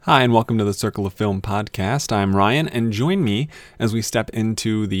Hi, and welcome to the Circle of Film podcast. I'm Ryan, and join me as we step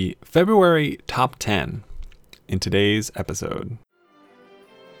into the February Top 10 in today's episode.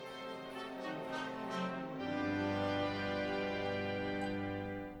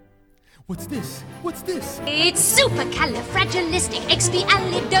 What's this? What's this? It's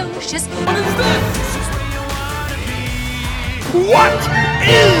supercalifragilisticexpialidocious. What is this? What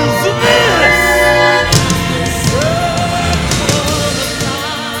is this?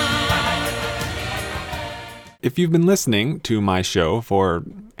 If you've been listening to my show for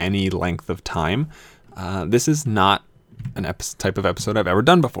any length of time, this is not an type of episode I've ever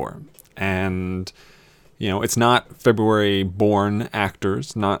done before. And, it's not February-born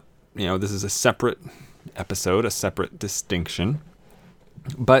actors, this is a separate episode, a separate distinction.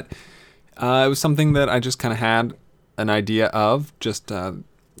 But it was something that I just kind of had an idea of just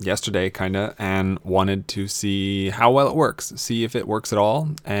yesterday, and wanted to see how well it works, see if it works at all,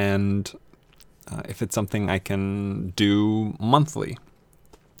 and if it's something I can do monthly.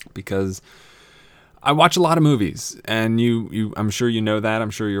 Because I watch a lot of movies, and I'm sure you know that, I'm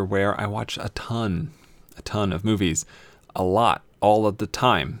sure you're aware, I watch a ton of movies, a lot, all of the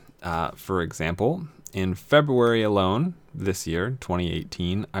time. For example, in February alone, this year,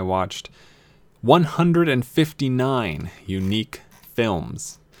 2018, I watched 159 unique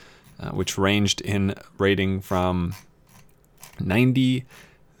films, which ranged in rating from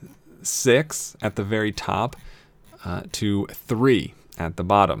 96 at the very top to 3 at the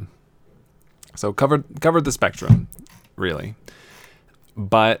bottom. So covered the spectrum, really.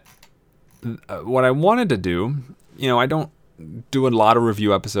 But what I wanted to do, I don't do a lot of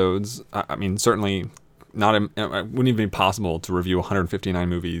review episodes. I mean, certainly not. It wouldn't even be possible to review 159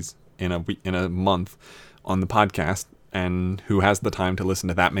 movies in a month on the podcast. And who has the time to listen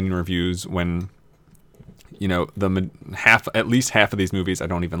to that many reviews when, at least half of these movies I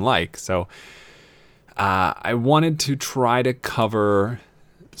don't even like. So I wanted to try to cover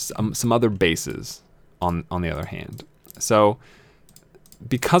some other bases on the other hand. So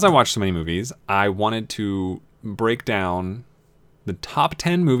because I watched so many movies, I wanted to break down the top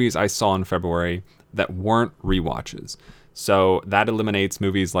 10 movies I saw in February that weren't rewatches. So that eliminates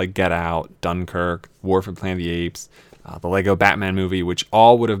movies like Get Out, Dunkirk, War for the Planet of the Apes, the Lego Batman movie, which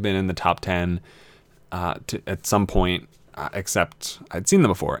all would have been in the top 10 at some point, except I'd seen them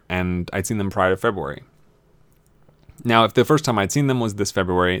before, and I'd seen them prior to February. Now, if the first time I'd seen them was this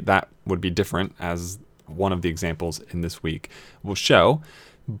February, that would be different, as one of the examples in this week will show.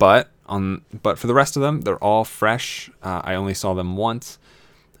 But for the rest of them, they're all fresh. I only saw them once.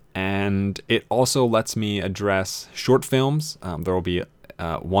 And it also lets me address short films. There will be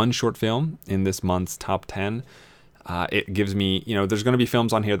one short film in this month's top 10. It gives me, there's going to be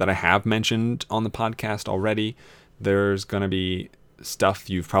films on here that I have mentioned on the podcast already. There's going to be stuff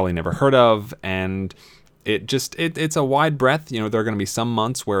you've probably never heard of. And it's a wide breadth. There are going to be some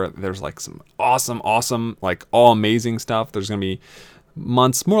months where there's like some awesome, like all amazing stuff. There's going to be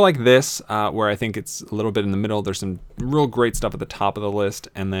months more like this, where I think it's a little bit in the middle. There's some real great stuff at the top of the list,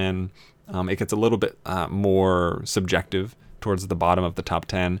 and then it gets a little bit more subjective towards the bottom of the top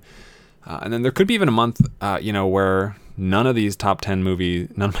 10. And then there could be even a month, where none of my top 10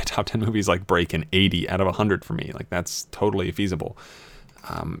 movies like break an 80 out of 100 for me. Like, that's totally feasible.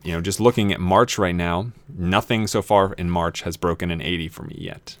 Just looking at March right now, nothing so far in March has broken an 80 for me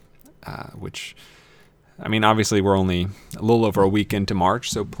yet, which, I mean, obviously we're only a little over a week into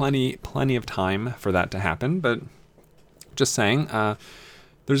March, so plenty of time for that to happen. But just saying,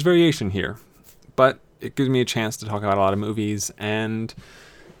 there's variation here, but it gives me a chance to talk about a lot of movies, and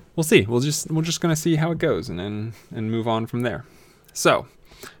we'll see. We're just gonna see how it goes, and move on from there. So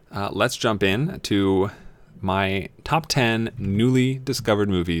let's jump in to my top 10 newly discovered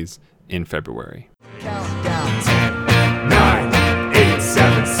movies in February. Countdown. 10, 9, 8,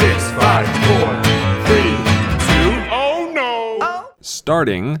 7, 6, 5, 4, 3, 2. Oh no!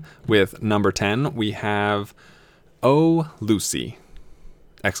 Starting with number 10, we have Oh, Lucy! !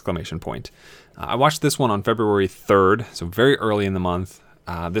 I watched this one on February 3rd, so very early in the month.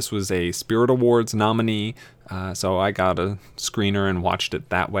 This was a Spirit Awards nominee, so I got a screener and watched it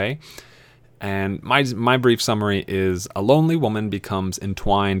that way. And my brief summary is: a lonely woman becomes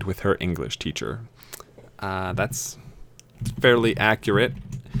entwined with her English teacher. That's fairly accurate,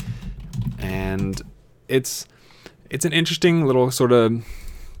 and it's an interesting little sort of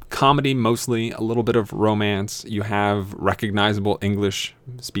comedy, mostly a little bit of romance. You have recognizable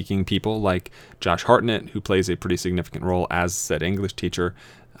English-speaking people like Josh Hartnett, who plays a pretty significant role as said English teacher.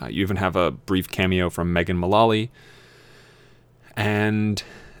 You even have a brief cameo from Megan Mullally. And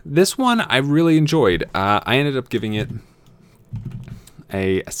this one I really enjoyed. I ended up giving it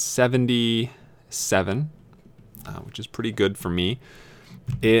a 77, which is pretty good for me.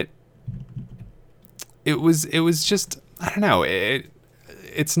 It was just, I don't know,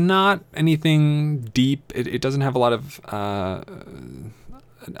 it's not anything deep. It doesn't have a lot of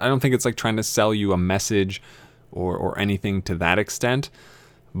I don't think it's like trying to sell you a message or anything to that extent.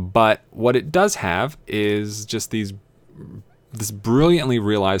 But what it does have is just this brilliantly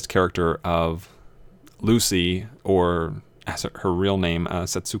realized character of Lucy, or as her real name,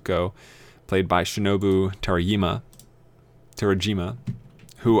 Setsuko, played by Shinobu Terajima,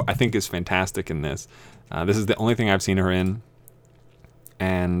 who I think is fantastic in this. This is the only thing I've seen her in,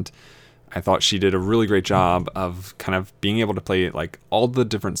 and I thought she did a really great job of kind of being able to play like all the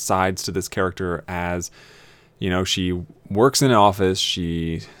different sides to this character. As you know, she works in an office,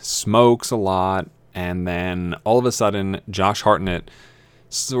 she smokes a lot, and then all of a sudden Josh Hartnett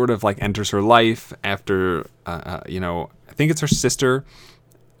sort of like enters her life after I think it's her sister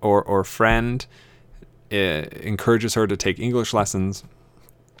or friend encourages her to take English lessons,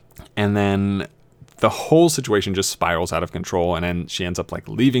 and then the whole situation just spirals out of control, and then she ends up like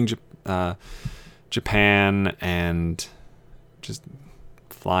leaving Japan and just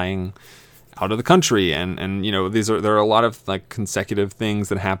flying out of the country, and there are a lot of like consecutive things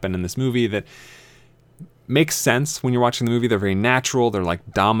that happen in this movie that makes sense when you're watching the movie. They're very natural. They're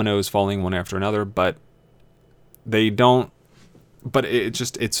like dominoes falling one after another, but they don't. But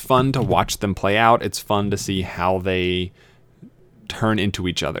it's fun to watch them play out. It's fun to see how they turn into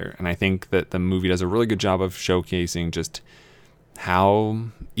each other, and I think that the movie does a really good job of showcasing just how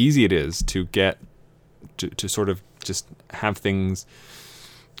easy it is to get to sort of just have things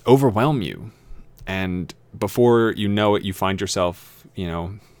overwhelm you, and before you know it, you find yourself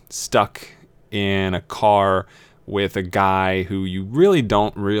stuck in a car with a guy who you really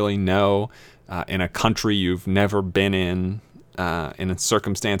don't really know, in a country you've never been in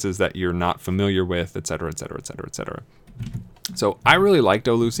circumstances that you're not familiar with, etc., etc., etc., etc. So I really liked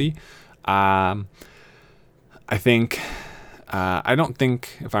Oh Lucy. I think I don't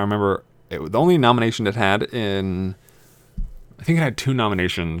think, if I remember, the only nomination it had I think it had 2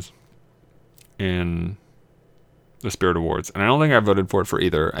 nominations in the Spirit Awards, and I don't think I voted for it for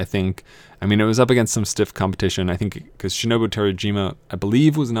either. It was up against some stiff competition. I think because Shinobu Terajima, I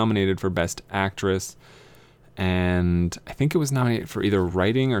believe, was nominated for Best Actress, and I think it was nominated for either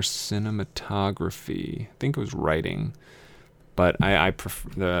writing or cinematography. I think it was writing. But I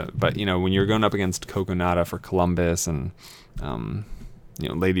prefer when you're going up against Coconut for Columbus and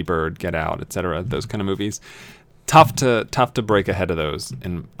Lady Bird, Get Out, etc., those kind of movies, tough to break ahead of those,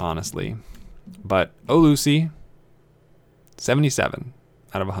 and honestly. But Oh Lucy, 77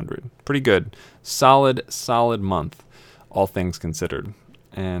 out of 100, pretty good, solid month, all things considered,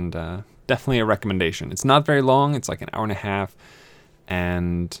 and definitely a recommendation. It's not very long; it's like an hour and a half,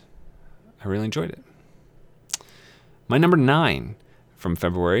 and I really enjoyed it. My number 9 from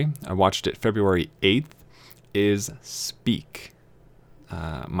February, I watched it February 8th, is Speak.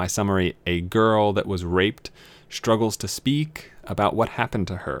 My summary: a girl that was raped struggles to speak about what happened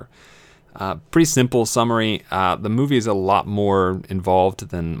to her. Pretty simple summary. The movie is a lot more involved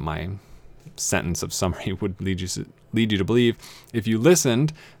than my sentence of summary would lead you to believe. If you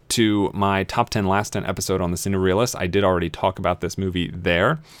listened to my top 10 last 10 episode on the Cinerealist, I did already talk about this movie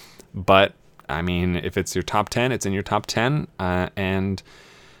there, but if it's your top 10, it's in your top 10, and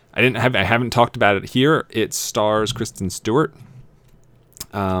I haven't talked about it here. It stars Kristen Stewart,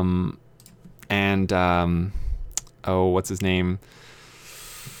 what's his name?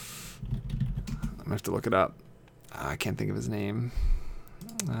 I'm gonna have to look it up. I can't think of his name.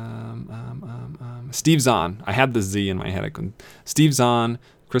 Steve Zahn. I had the Z in my head. Steve Zahn,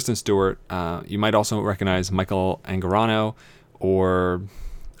 Kristen Stewart. You might also recognize Michael Angarano or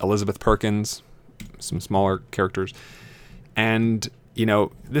Elizabeth Perkins, some smaller characters. And,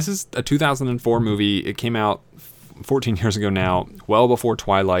 this is a 2004 movie. It came out 14 years ago now, well before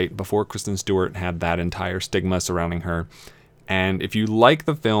Twilight, before Kristen Stewart had that entire stigma surrounding her. And if you like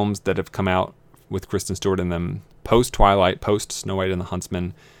the films that have come out with Kristen Stewart in them, post-Twilight, post-Snow White and the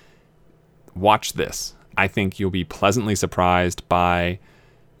Huntsman, watch this. I think you'll be pleasantly surprised by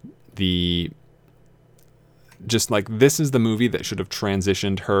this is the movie that should have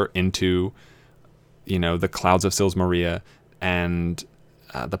transitioned her into, the Clouds of Sils Maria and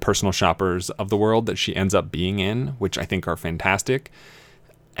the Personal Shoppers of the world that she ends up being in, which I think are fantastic.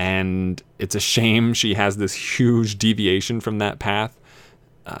 And it's a shame she has this huge deviation from that path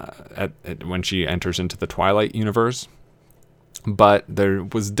when she enters into the Twilight universe. But there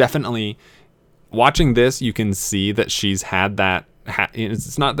was definitely, watching this, you can see that she's had that.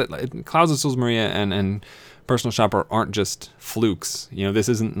 It's not that Clouds of Sils Maria and personal shopper aren't just flukes. You know, this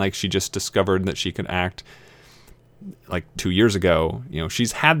isn't like she just discovered that she could act like 2 years ago. You know,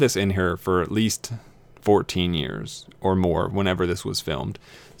 she's had this in her for at least 14 years or more whenever this was filmed.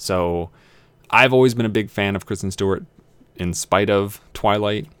 So I've always been a big fan of Kristen Stewart in spite of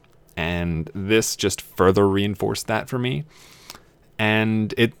Twilight, and this just further reinforced that for me.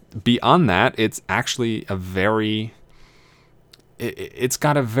 And beyond that, it's actually it's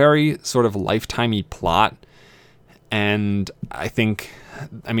got a very sort of Lifetime-y plot. And I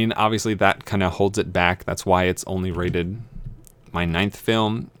mean, obviously that kind of holds it back. That's why it's only rated my 9th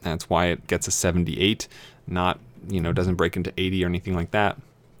film. That's why it gets a 78, not, doesn't break into 80 or anything like that.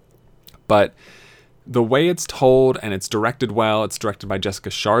 But the way it's told, and it's directed well, it's directed by Jessica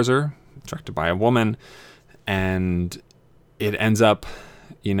Scharzer, directed by a woman, and it ends up,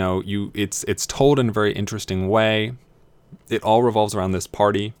 it's told in a very interesting way. It all revolves around this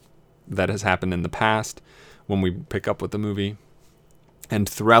party that has happened in the past when we pick up with the movie. And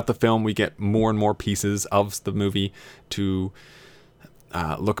throughout the film, we get more and more pieces of the movie to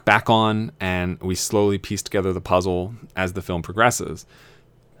look back on, and we slowly piece together the puzzle as the film progresses.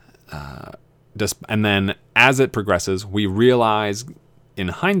 And then as it progresses, we realize in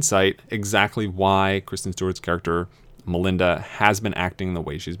hindsight exactly why Kristen Stewart's character, Melinda, has been acting the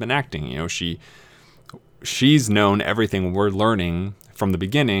way she's been acting. She's known everything we're learning from the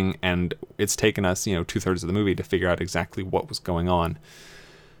beginning, and it's taken us, 2/3 of the movie to figure out exactly what was going on.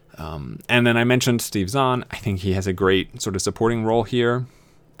 And then I mentioned Steve Zahn. I think he has a great sort of supporting role here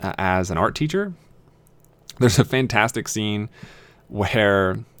as an art teacher. There's a fantastic scene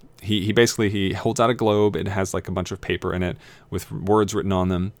where he basically holds out a globe. It has like a bunch of paper in it with words written on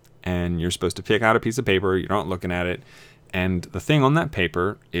them, and you're supposed to pick out a piece of paper. You're not looking at it. And the thing on that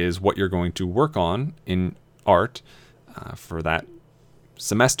paper is what you're going to work on in art for that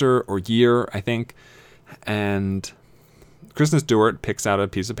semester or year, I think. And Kristen Stewart picks out a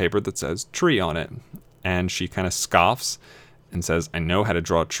piece of paper that says tree on it. And she kind of scoffs and says, I know how to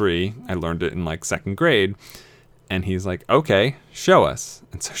draw a tree. I learned it in like 2nd grade. And he's like, okay, show us.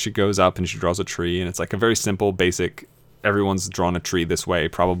 And so she goes up and she draws a tree. And it's like a very simple, basic, everyone's drawn a tree this way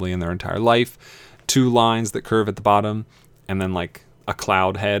probably in their entire life. 2 lines that curve at the bottom, and then like a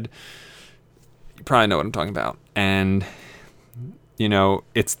cloud head. You probably know what I'm talking about. And,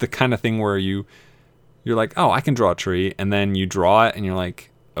 it's the kind of thing where you're like, oh, I can draw a tree. And then you draw it and you're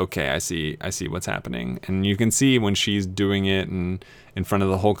like, okay, I see what's happening. And you can see when she's doing it and in front of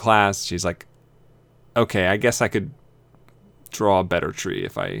the whole class, she's like, okay, I guess I could draw a better tree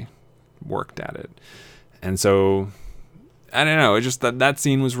if I worked at it. And so, I don't know, it just that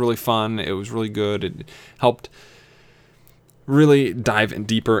scene was really fun. It was really good. It helped really dive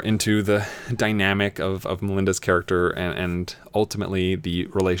deeper into the dynamic of Melinda's character and ultimately the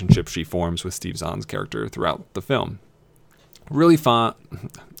relationship she forms with Steve Zahn's character throughout the film. Really fun.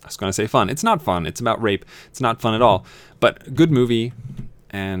 I was going to say fun. It's not fun. It's about rape. It's not fun at all. But good movie,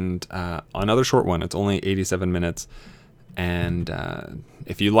 and another short one. It's only 87 minutes. And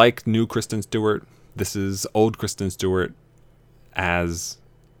if you like new Kristen Stewart, this is old Kristen Stewart as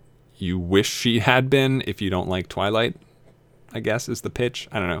you wish she had been. If you don't like Twilight, I guess is the pitch.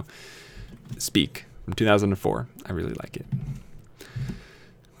 I don't know. Speak from 2004. I really like it.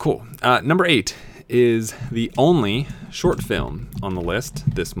 Cool. Number 8 is the only short film on the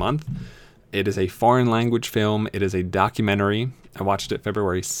list this month. It is a foreign language film. It is a documentary. I watched it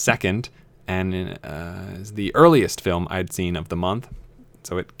February 2nd, and is the earliest film I'd seen of the month.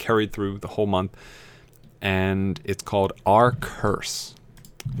 So it carried through the whole month. And it's called Our Curse.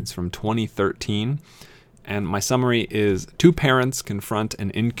 It's from 2013. And my summary is 2 parents confront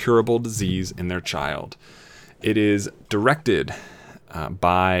an incurable disease in their child. It is directed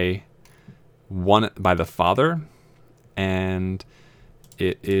by the father, and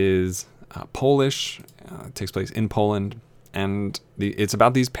it is Polish. It takes place in Poland, and it's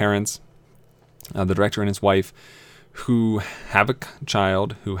about these parents, the director and his wife, who have a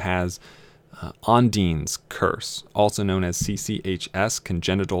child who has Ondine's curse, also known as CCHS,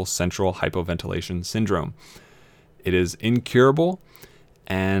 congenital central hypoventilation syndrome. It is incurable,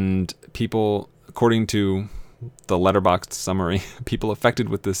 and people, according to the Letterboxd summary, people affected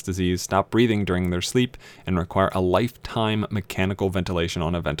with this disease stop breathing during their sleep and require a lifetime mechanical ventilation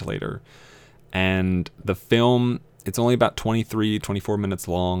on a ventilator. And the film, it's only about 24 minutes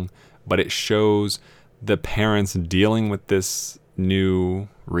long, but it shows the parents dealing with this new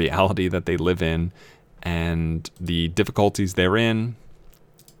reality that they live in and the difficulties therein,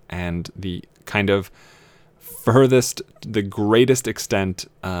 and the kind of furthest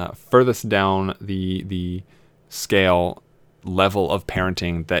down the scale level of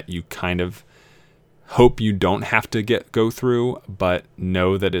parenting that you kind of hope you don't have to go through, but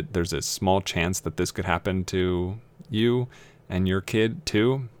know that there's a small chance that this could happen to you and your kid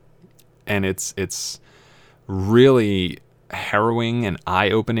too. And it's really harrowing and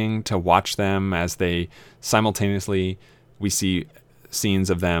eye-opening to watch them as they simultaneously, we see scenes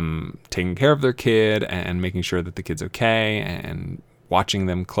of them taking care of their kid and making sure that the kid's okay and watching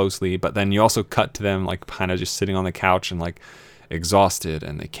them closely, but then you also cut to them like kind of just sitting on the couch and like exhausted,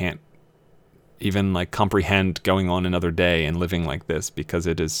 and they can't even like comprehend going on another day and living like this because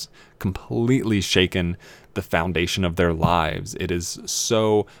it has completely shaken the foundation of their lives. It is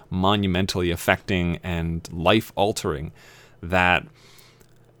so monumentally affecting and life altering that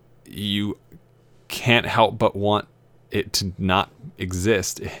you can't help but want it to not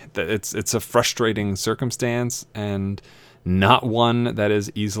exist. It's a frustrating circumstance and not one that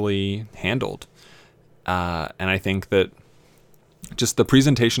is easily handled. And I think that just the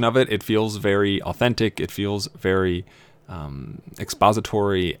presentation of it feels very authentic. It feels very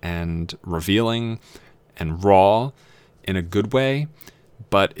expository and revealing and raw in a good way.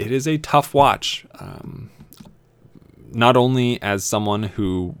 But it is a tough watch. Not only as someone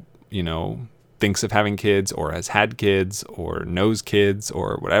who, thinks of having kids or has had kids or knows kids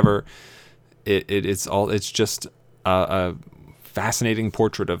or whatever. It's just a fascinating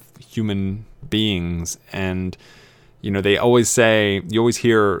portrait of human beings. And they always say, you always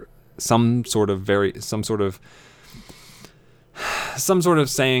hear some sort of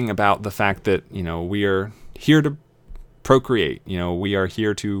saying about the fact that we are here to procreate. We are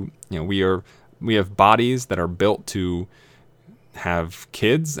here to we have bodies that are built to have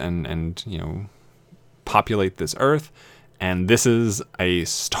kids and populate this earth. And this is a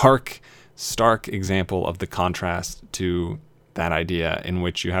stark example of the contrast to that idea, in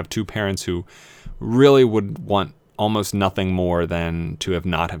which you have two parents who really would want almost nothing more than to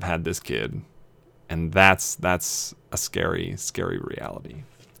not have had this kid. And that's a scary reality.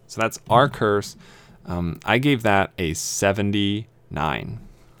 So that's Our Curse. I gave that a 79.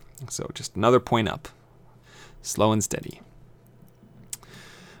 So just another point up. Slow and steady.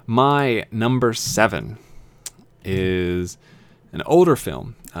 My number 7 is an older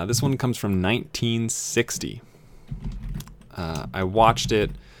film. This one comes from 1960. I watched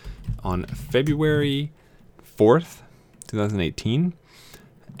it on February 4th, 2018.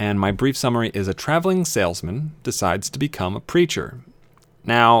 And my brief summary is: a traveling salesman decides to become a preacher.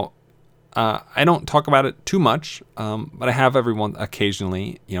 Now, I don't talk about it too much, but I have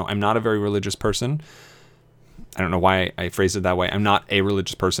occasionally. I'm not a very religious person. I don't know why I phrased it that way. I'm not a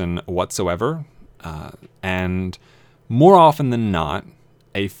religious person whatsoever. And more often than not,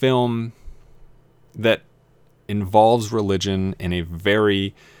 a film that involves religion in a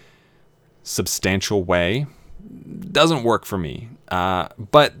very substantial way doesn't work for me.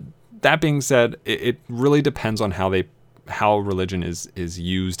 But that being said, it really depends on how religion is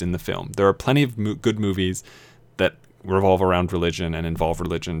used in the film. There are plenty of good movies that revolve around religion and involve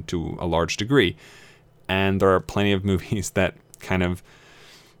religion to a large degree. And there are plenty of movies that kind of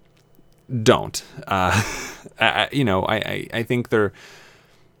don't. I think there's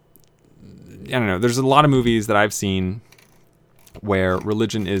a lot of movies that I've seen where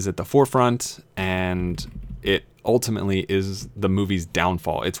religion is at the forefront, and it ultimately is the movie's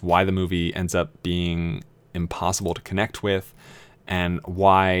downfall. It's why the movie ends up being impossible to connect with, and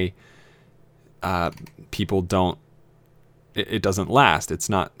why people don't. It doesn't last. It's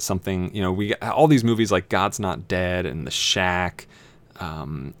not something, we get all these movies like God's Not Dead and The Shack,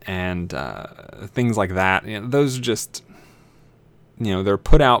 and things like that. Those are just, they're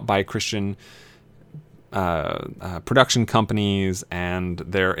put out by Christian production companies, and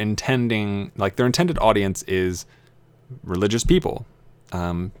their intended audience is religious people,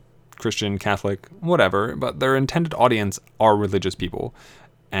 Christian, Catholic, whatever, but their intended audience are religious people.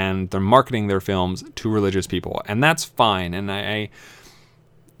 And they're marketing their films to religious people, and that's fine. And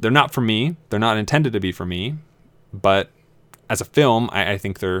they're not for me. They're not intended to be for me. But as a film, I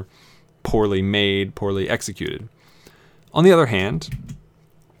think they're poorly made, poorly executed. On the other hand,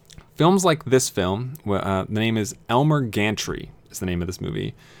 films like this film, the name is Elmer Gantry, is the name of this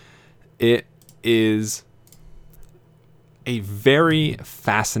movie. It is a very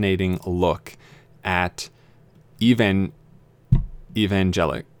fascinating look at evangelical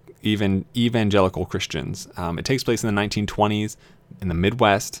Christians. It takes place in the 1920s in the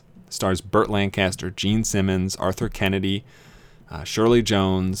Midwest. It stars Burt Lancaster, Gene Simmons, Arthur Kennedy, Shirley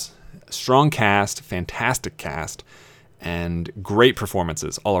Jones. Strong cast, fantastic cast, and great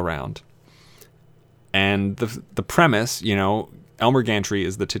performances all around. And the premise, Elmer Gantry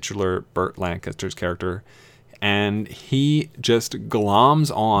is the titular Burt Lancaster's character, and he just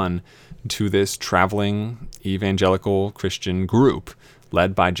gloms on to this traveling evangelical Christian group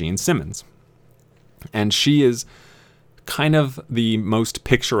led by Gene Simmons. And she is kind of the most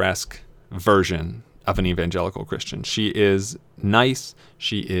picturesque version of an evangelical Christian. She is nice.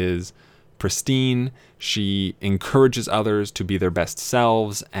 She is pristine. She encourages others to be their best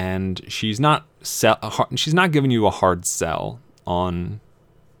selves, and she's not giving you a hard sell on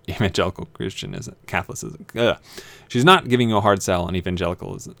evangelical Christianism, Catholicism. She's not giving you a hard sell on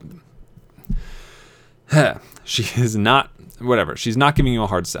evangelicalism. She is not, whatever. She's not giving you a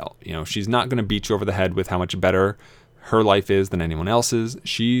hard sell. She's not going to beat you over the head with how much better her life is than anyone else's.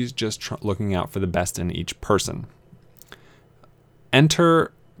 She's just looking out for the best in each person.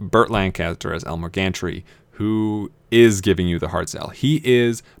 Enter Burt Lancaster as Elmer Gantry, who is giving you the hard sell. He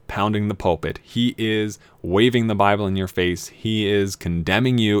is pounding the pulpit. He is waving the Bible in your face. He is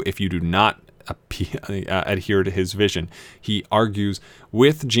condemning you if you do not adhere to his vision. He argues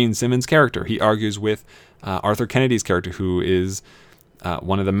with Gene Simmons' character. He argues with Arthur Kennedy's character, who is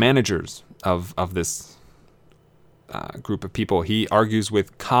one of the managers of this group of people. He argues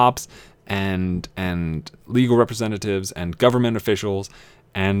with cops and legal representatives and government officials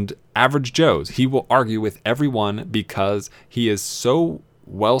and average Joes. He will argue with everyone because he is so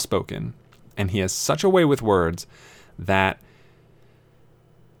well-spoken and he has such a way with words that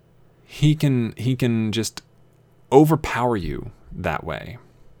he can just overpower you that way.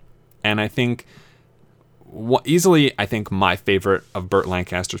 And I think easily, my favorite of Burt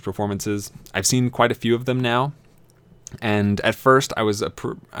Lancaster's performances. I've seen quite a few of them now, and at first I was a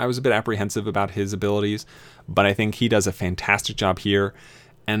bit apprehensive about his abilities, but I think he does a fantastic job here.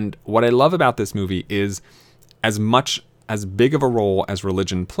 And what I love about this movie is, as big of a role as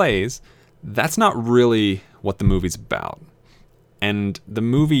religion plays, that's not really what the movie's about. And the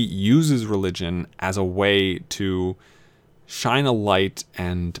movie uses religion as a way to shine a light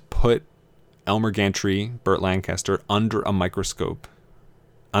and put Elmer Gantry, Burt Lancaster, under a microscope,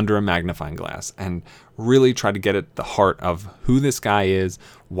 under a magnifying glass, and really try to get at the heart of who this guy is,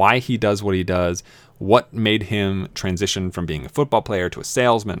 why he does what he does, what made him transition from being a football player to a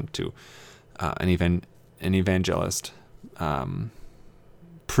salesman to an evangelist,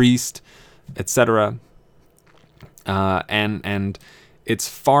 priest, etc. And it's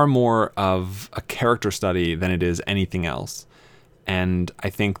far more of a character study than it is anything else. And I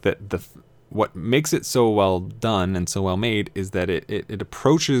think that what makes it so well done and so well made is that it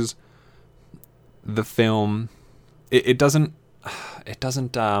approaches the film. It doesn't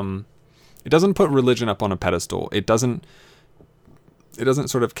put religion up on a pedestal. It doesn't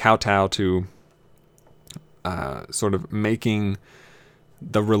sort of kowtow to sort of making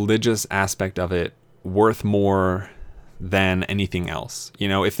the religious aspect of it worth more than anything else.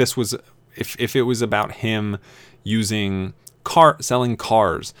 If it was about him using selling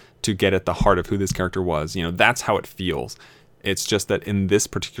cars to get at the heart of who this character was, that's how it feels. It's just that in this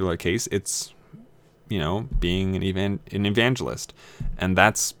particular case, it's being an evangelist, and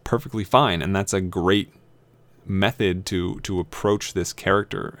that's perfectly fine, and that's a great method to approach this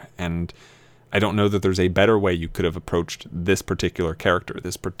character. And I don't know that there's a better way you could have approached this particular character,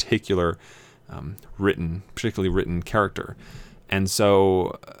 this particular particularly written character. And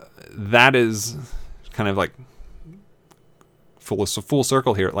so that is kind of like full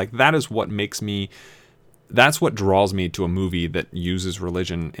circle here. Like, that is what that's what draws me to a movie that uses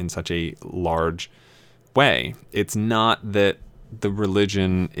religion in such a large way. It's not that the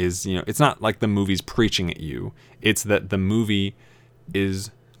religion is, it's not like the movie's preaching at you. It's that the movie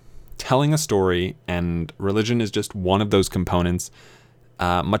is telling a story, and religion is just one of those components.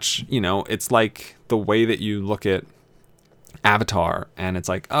 It's like the way that you look at Avatar, and it's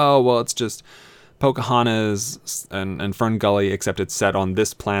like, oh, well, it's just Pocahontas and Fern Gully, except it's set on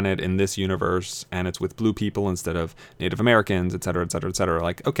this planet in this universe, and it's with blue people instead of Native Americans, et cetera, et cetera, et cetera.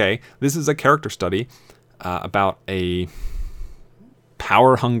 Like, okay, this is a character study about a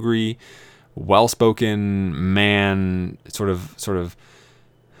power-hungry, well-spoken man, sort of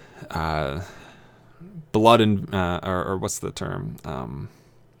blood and or what's the term?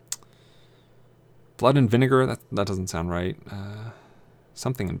 Blood and vinegar. That doesn't sound right.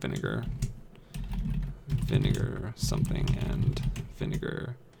 Something and vinegar. Vinegar something and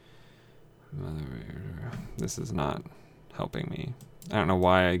vinegar. This is not helping me. I don't know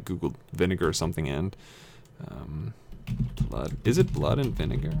why I googled vinegar something and blood. Is it blood and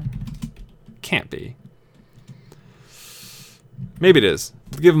vinegar? Can't be. Maybe it is.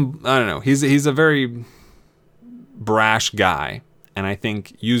 Give him. I don't know. He's a very brash guy, and I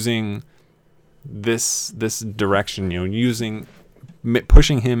think using this direction,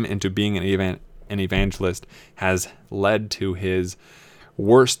 pushing him into being an evangelist has led to his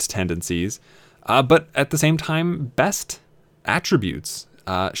worst tendencies, but at the same time, best attributes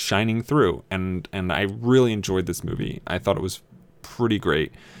shining through. And I really enjoyed this movie. I thought it was pretty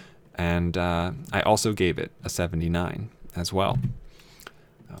great. And I also gave it a 79 as well.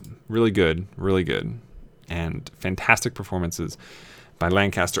 Really good, and fantastic performances by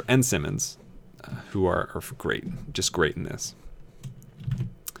Lancaster and Simmons, who are great, just great in this.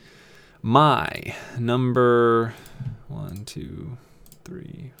 My number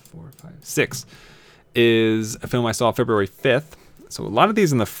 6 is a film I saw February 5th. So a lot of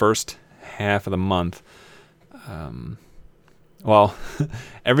these in the first half of the month. Well,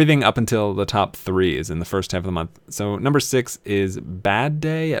 everything up until the top 3 is in the first half of the month. So number 6 is Bad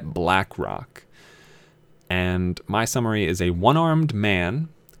Day at Black Rock. And my summary is: a one-armed man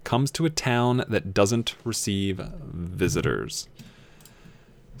comes to a town that doesn't receive visitors.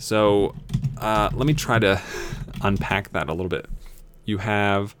 So let me try to unpack that a little bit. You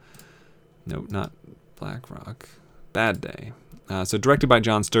have, no, not Black Rock, Bad Day. So directed by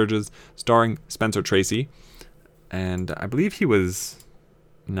John Sturges, starring Spencer Tracy. And I believe he was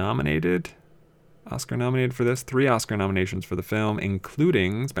Oscar nominated for this. 3 Oscar nominations for the film,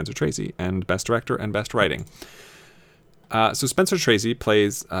 including Spencer Tracy, and Best Director and Best Writing. So Spencer Tracy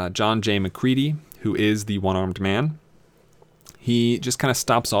plays John J. McCready, who is the one-armed man. He just kind of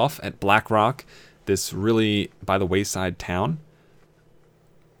stops off at Black Rock, this really by the wayside town.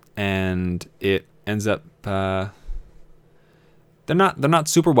 And it ends up they're not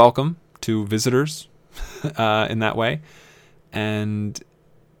super welcome to visitors in that way. And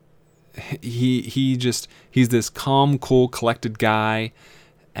he's this calm, cool, collected guy,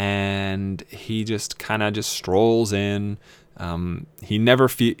 and he just kind of just strolls in. He never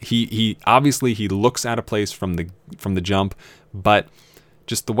he obviously he looks out of place from the jump, but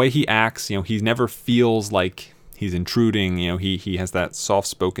just the way he acts, he never feels like he's intruding. He has that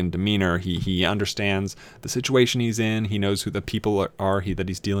soft-spoken demeanor. He understands the situation he's in. He knows who the people are that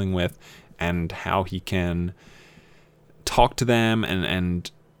he's dealing with, and how he can talk to them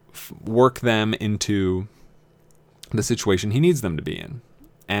and work them into the situation he needs them to be in.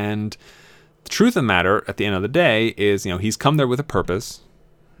 And the truth of the matter, at the end of the day, is he's come there with a purpose.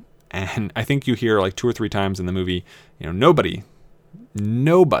 And I think you hear like 2 or 3 times in the movie, nobody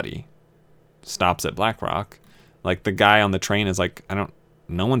stops at Black Rock. Like the guy on the train is like,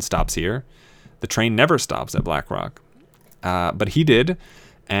 no one stops here. The train never stops at Black Rock. But he did,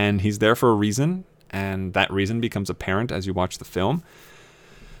 and he's there for a reason, and that reason becomes apparent as you watch the film.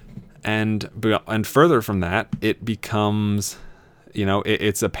 And further from that, it becomes,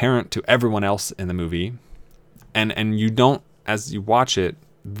 it's apparent to everyone else in the movie, and you don't, as you watch it,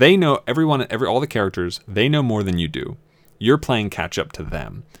 they know all the characters, they know more than you do. You're playing catch up to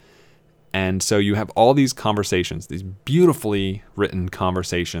them. And so you have all these conversations, these beautifully written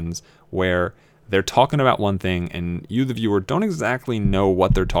conversations where they're talking about one thing and you, the viewer, don't exactly know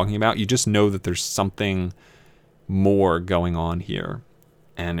what they're talking about. You just know that there's something more going on here.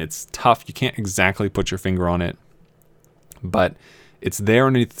 And it's tough. You can't exactly put your finger on it, but it's there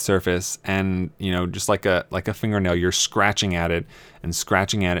underneath the surface. And, just like a fingernail, you're scratching at it and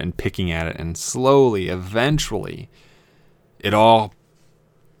picking at it. And slowly, eventually, it all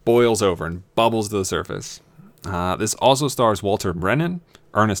boils over and bubbles to the surface. This also stars Walter Brennan,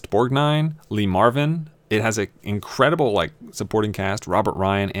 Ernest Borgnine, Lee Marvin. It has an incredible supporting cast: Robert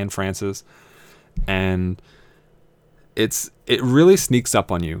Ryan, Anne Francis, and it really sneaks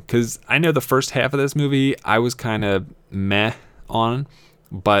up on you, because I know the first half of this movie I was kind of meh on,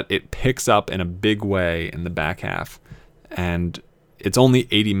 but it picks up in a big way in the back half, and it's only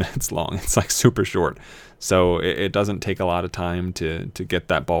 80 minutes long. It's super short. So it doesn't take a lot of time to get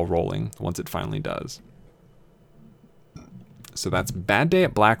that ball rolling once it finally does. So that's Bad Day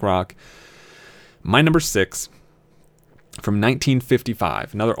at Black Rock. My number 6 from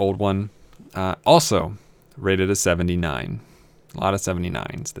 1955, another old one, also rated a 79. A lot of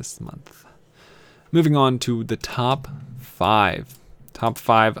 79s this month. Moving on to the top 5. Top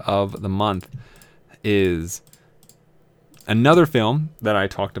 5 of the month is another film that I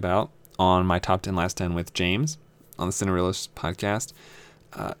talked about on my Top 10 Last 10 with James on the Cinerealist podcast.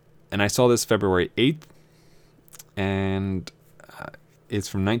 And I saw this February 8th. And it's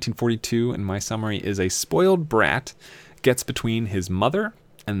from 1942. And my summary is: a spoiled brat gets between his mother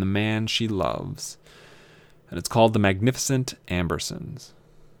and the man she loves. And it's called The Magnificent Ambersons.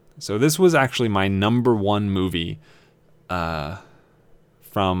 So this was actually my number 1 movie from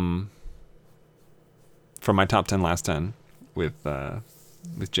my Top 10 Last 10 with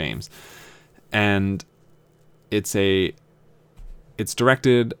James. And it's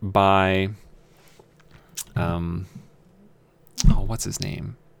directed by what's his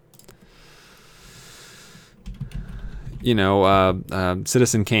name?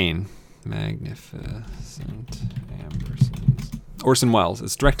 Citizen Kane. Magnificent Ambersons. Orson Welles.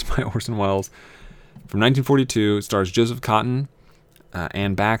 It's directed by Orson Welles. From 1942, it stars Joseph Cotton,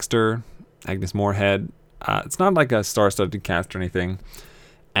 Ann Baxter, Agnes Moorehead. It's not like a star-studded cast or anything.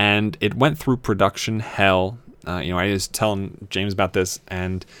 And it went through production hell. I was telling James about this,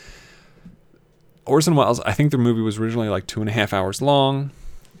 and Orson Welles, I think the movie was originally like 2.5 hours long,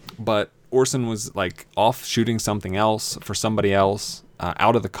 but Orson was like off shooting something else for somebody else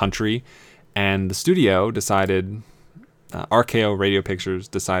out of the country, and the studio decided, RKO Radio Pictures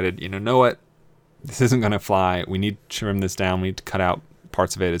decided, you know what, this isn't going to fly. We need to trim this down. We need to cut out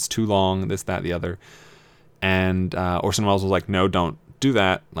parts of it. It's too long, this, that, the other. And Orson Welles was like, no, don't do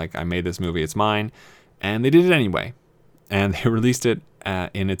that. Like, I made this movie. It's mine. And they did it anyway. And they released it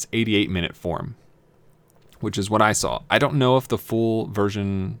in its 88-minute form, which is what I saw. I don't know if the full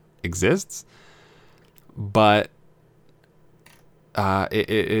version exists, but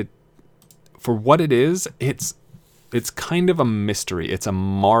it for what it is, it's kind of a mystery. It's a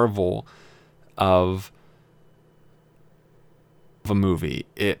marvel of a movie.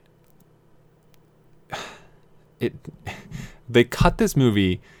 They cut this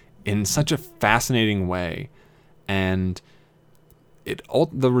movie in such a fascinating way, and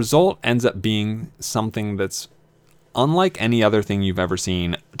the result ends up being something that's unlike any other thing you've ever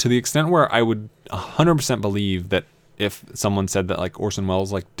seen, to the extent where I would 100% believe that if someone said that like Orson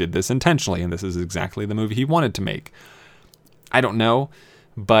Welles like did this intentionally and this is exactly the movie he wanted to make. I don't know,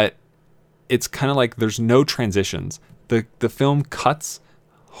 but it's kind of like there's no transitions. The film cuts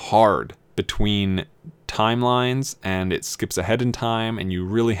hard between timelines, and it skips ahead in time, and you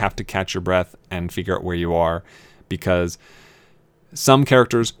really have to catch your breath and figure out where you are, because some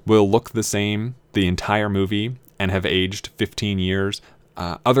characters will look the same the entire movie and have aged 15 years.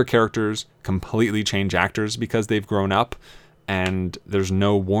 Other characters completely change actors because they've grown up, and there's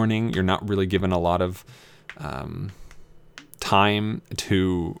no warning. You're not really given a lot of time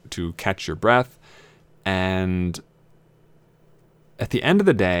to catch your breath. And at the end of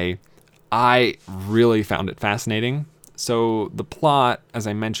the day, I really found it fascinating. So the plot, as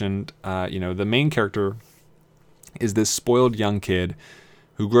I mentioned, the main character is this spoiled young kid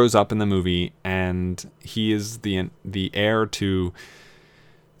who grows up in the movie, and he is the heir to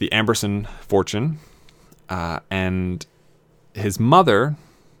the Amberson fortune, and his mother,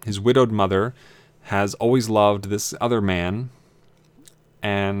 his widowed mother, has always loved this other man,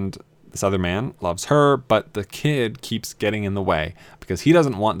 and this other man loves her, but the kid keeps getting in the way because he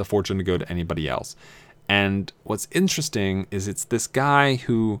doesn't want the fortune to go to anybody else. And what's interesting is it's this guy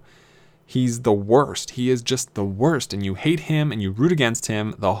who, he's the worst. He is just the worst, and you hate him and you root against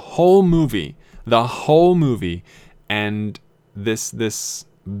him the whole movie. And this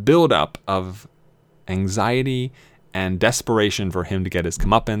buildup of anxiety and desperation for him to get his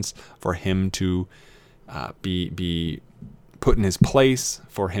comeuppance, for him to be put in his place,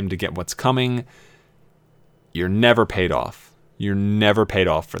 for him to get what's coming. You're never paid off. You're never paid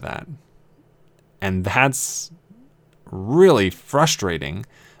off for that. And that's really frustrating,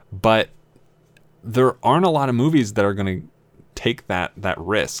 but there aren't a lot of movies that are going to take that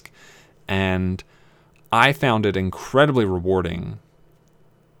risk. And I found it incredibly rewarding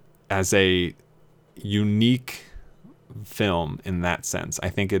as a unique film in that sense. I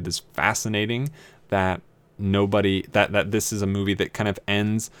think it is fascinating that that this is a movie that kind of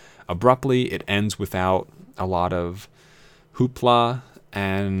ends abruptly. It ends without a lot of hoopla,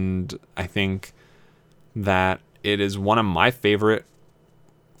 and I think that it is one of my favorite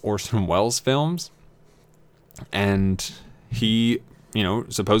Orson Welles films. And he,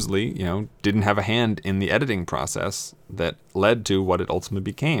 supposedly, didn't have a hand in the editing process that led to what it ultimately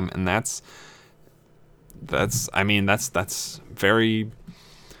became. And that's very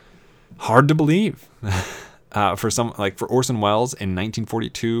hard to believe for Orson Welles in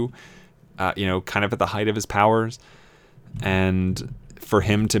 1942, kind of at the height of his powers, and for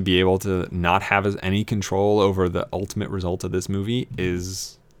him to be able to not have any control over the ultimate result of this movie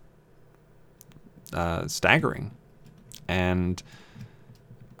is staggering. And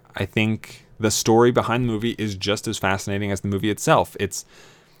I think the story behind the movie is just as fascinating as the movie itself. It's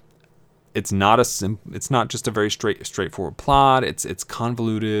not just a very straightforward plot. It's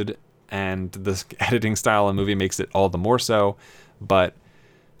convoluted, and the editing style of the movie makes it all the more so. But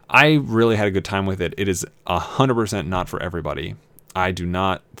I really had a good time with it. It is 100% not for everybody. I do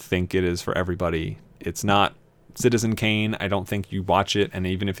not think it is for everybody. It's not Citizen Kane. I don't think you watch it, and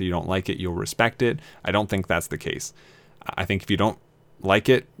even if you don't like it, you'll respect it. I don't think that's the case. I think if you don't like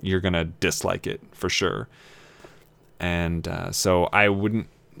it, you're going to dislike it for sure. And so I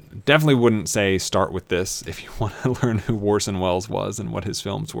definitely wouldn't say start with this if you want to learn who Orson Welles was and what his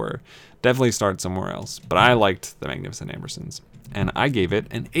films were. Definitely start somewhere else. But I liked The Magnificent Ambersons, and I gave it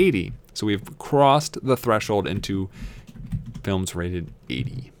an 80. So we've crossed the threshold into films rated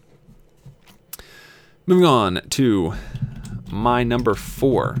 80. Moving on to my number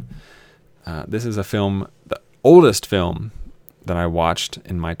 4. This is a film, the oldest film that I watched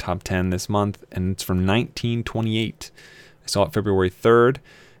in my top 10 this month, and it's from 1928. I saw it February 3rd,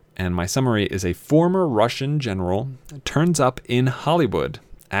 and my summary is a former Russian general turns up in Hollywood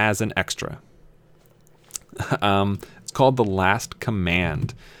as an extra. It's called The Last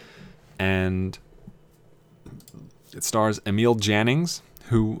Command, and it stars Emil Jannings,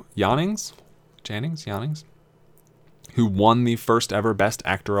 who won the first ever Best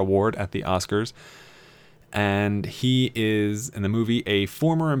Actor award at the Oscars. And he is, in the movie, a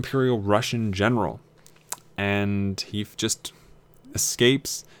former Imperial Russian general. And he just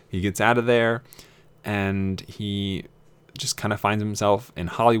escapes, he gets out of there, and he just kind of finds himself in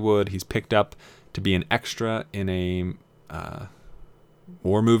Hollywood. He's picked up to be an extra in a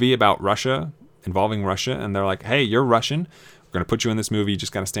war movie about Russia, involving Russia. And they're like, hey, you're Russian. We're going to put you in this movie. You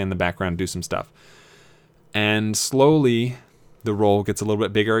just got to stay in the background and do some stuff. And slowly, the role gets a little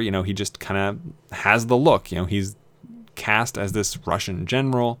bit bigger. He just kind of has the look. He's cast as this Russian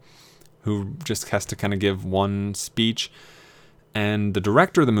general who just has to kind of give one speech. And the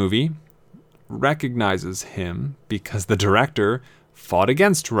director of the movie recognizes him because the director fought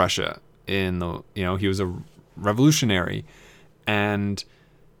against Russia he was a revolutionary. And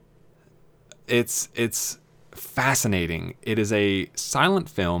it's fascinating. It is a silent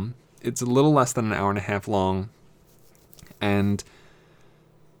film. It's a little less than an hour and a half long. And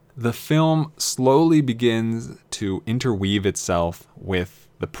the film slowly begins to interweave itself with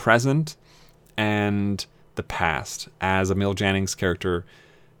the present and the past, as Emil Jannings' character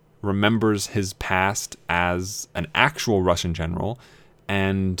remembers his past as an actual Russian general,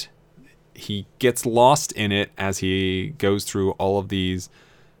 and he gets lost in it as he goes through all of these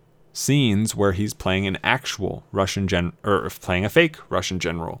scenes where he's playing an actual Russian or playing a fake Russian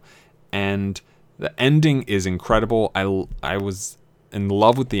general. And the ending is incredible. I was in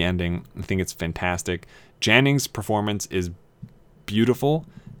love with the ending. I think it's fantastic. Jannings' performance is beautiful.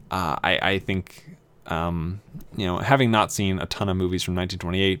 I think, having not seen a ton of movies from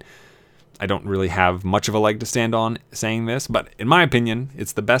 1928, I don't really have much of a leg to stand on saying this, but in my opinion,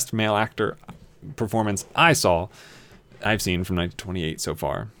 it's the best male actor performance I've seen from 1928 so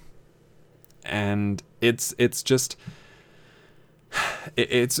far. And it's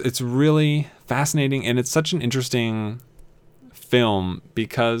really fascinating, and it's such an interesting film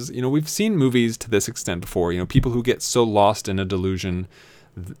because, we've seen movies to this extent before, people who get so lost in a delusion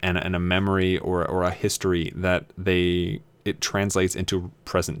and a memory or a history that it translates into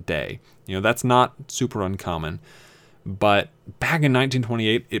present day. That's not super uncommon. But back in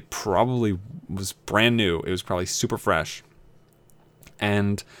 1928, it probably was brand new. It was probably super fresh.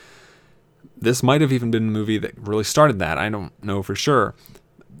 And this might have even been a movie that really started that. I don't know for sure.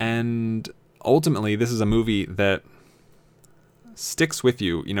 And ultimately, this is a movie that sticks with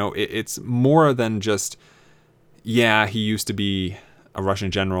you. It's more than just, he used to be a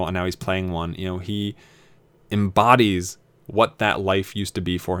Russian general and now he's playing one. He embodies what that life used to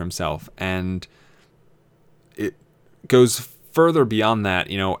be for himself. And it goes further beyond that.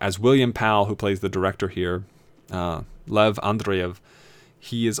 As William Powell, who plays the director here, Lev Andreev,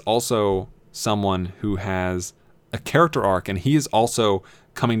 he is also someone who has a character arc, and he is also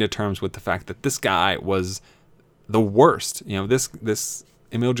coming to terms with the fact that this guy was the worst. This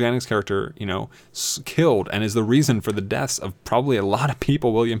Emil Jannings character, killed and is the reason for the deaths of probably a lot of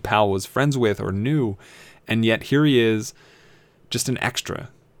people William Powell was friends with or knew, and yet here he is, just an extra,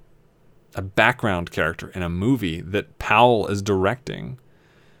 a background character in a movie that Powell is directing.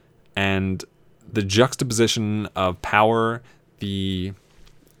 And the juxtaposition of power, the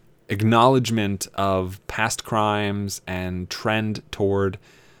acknowledgement of past crimes and trend toward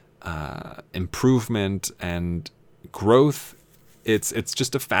improvement and growth. It's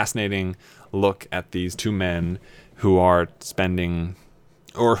just a fascinating look at these two men who are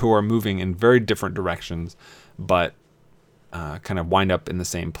moving in very different directions, but kind of wind up in the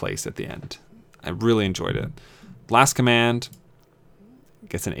same place at the end. I really enjoyed it. Last Command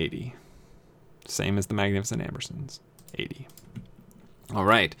gets an 80. Same as The Magnificent Ambersons. 80. All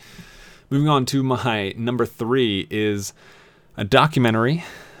right. Moving on to my number 3 is a documentary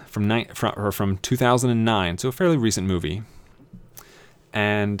from 2009, so a fairly recent movie.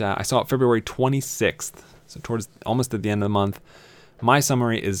 And I saw it February 26th, so towards almost at the end of the month. My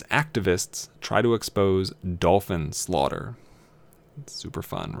summary is activists try to expose dolphin slaughter. It's super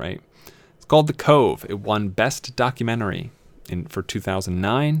fun, right? It's called The Cove. It won Best Documentary for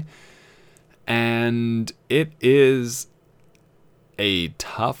 2009. And it is a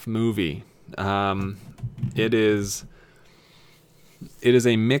tough movie. It is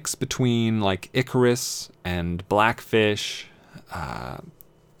a mix between like Icarus and Blackfish,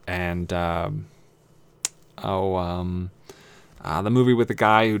 and the movie with the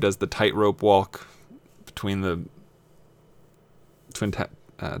guy who does the tightrope walk between the twin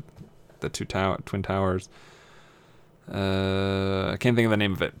towers. I can't think of the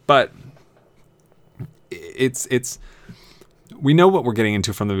name of it, but it's we know what we're getting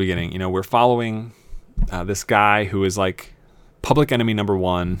into from the beginning. You know, we're following this guy who is like public enemy number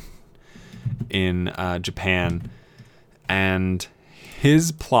one in Japan, and he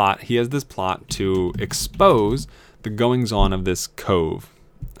has this plot to expose the goings on of this cove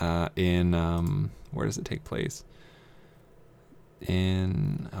in where does it take place?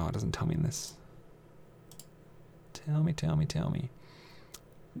 It doesn't tell me in this. Tell me.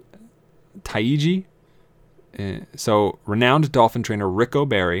 Taiji. So renowned dolphin trainer Rico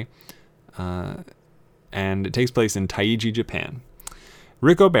Berry, and it takes place in Taiji, Japan.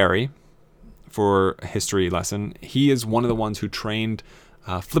 Rico Berry, for a history lesson, he is one of the ones who trained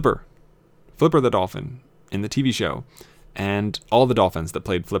Flipper the dolphin in the TV show, and all the dolphins that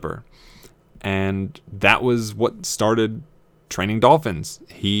played Flipper. And that was what started training dolphins.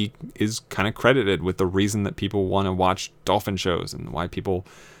 He is kind of credited with the reason that people want to watch dolphin shows and why people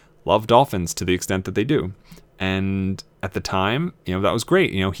love dolphins to the extent that they do. And at the time, you know, that was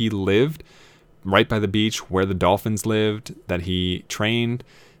great. You know, he lived right by the beach where the dolphins lived that he trained,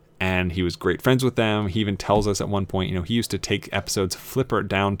 and he was great friends with them. He even tells us at one point, you know, he used to take episodes of Flipper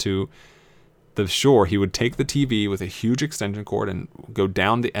down to the shore. He would take the TV with a huge extension cord and go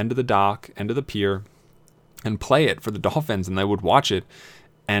down the end of the dock, end of the pier, and play it for the dolphins, and they would watch it.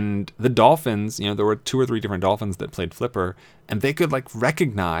 And the dolphins, you know, there were 2 or 3 different dolphins that played Flipper, and they could like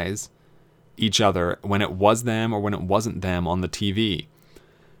recognize each other when it was them or when it wasn't them on the TV.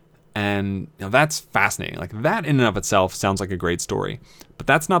 And you know, that's fascinating. Like, that in and of itself sounds like a great story, but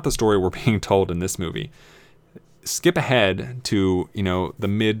that's not the story we're being told in this movie. Skip ahead to, you know, the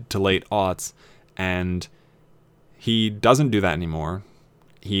mid to late aughts, and he doesn't do that anymore.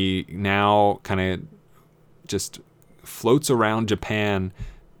 He now kind of just floats around Japan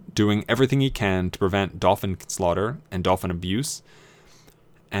doing everything he can to prevent dolphin slaughter and dolphin abuse,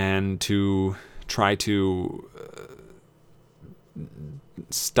 and to try to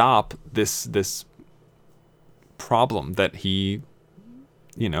stop this problem that he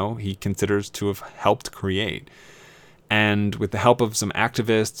considers to have helped create. And with the help of some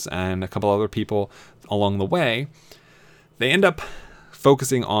activists and a couple other people along the way, they end up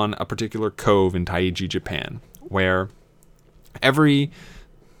focusing on a particular cove in Taiji, Japan, where it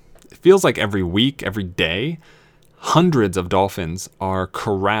feels like every week, every day, hundreds of dolphins are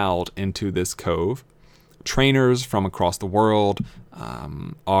corralled into this cove. Trainers from across the world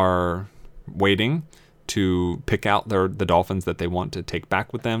are waiting to pick out the dolphins that they want to take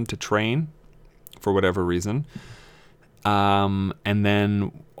back with them to train for whatever reason. And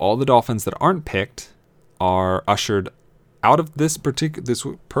then all the dolphins that aren't picked are ushered out of this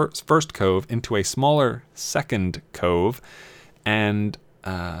first cove into a smaller second cove and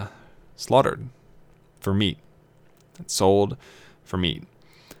slaughtered for meat. Sold for meat.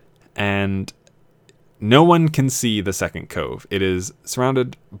 And no one can see the second cove. It is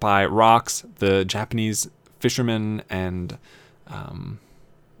surrounded by rocks. The Japanese fishermen and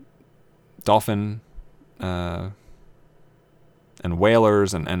dolphin and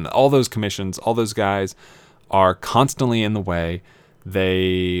whalers and all those commissions, all those guys are constantly in the way.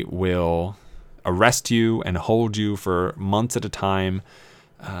 They will arrest you and hold you for months at a time.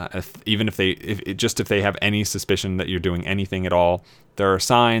 If they have any suspicion that you're doing anything at all, there are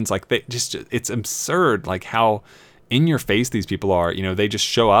signs. Like, it's absurd, like how in your face these people are. You know, they just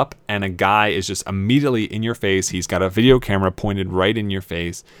show up and a guy is just immediately in your face. He's got a video camera pointed right in your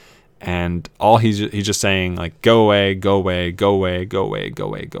face, and all he's just saying, like, go away, go away, go away, go away, go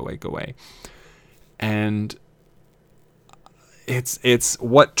away, go away, go away. And it's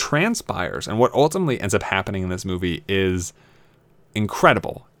what transpires and what ultimately ends up happening in this movie is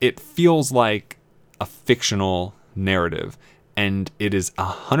incredible. It feels like a fictional narrative, and it is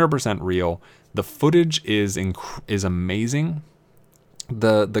 100% real. The footage is amazing.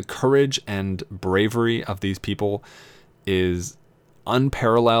 The courage and bravery of these people is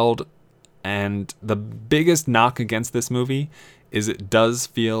unparalleled, and the biggest knock against this movie is it does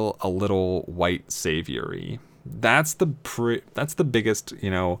feel a little white savior-y. That's the biggest,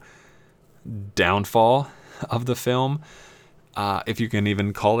 downfall of the film, if you can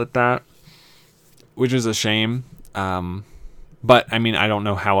even call it that, which is a shame. But I mean, I don't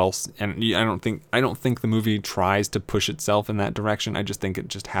know how else, and I don't think the movie tries to push itself in that direction. I just think it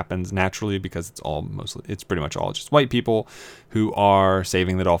just happens naturally because it's pretty much all just white people who are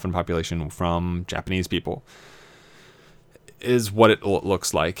saving the dolphin population from Japanese people, is what it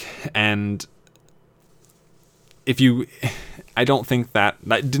looks like. And I don't think that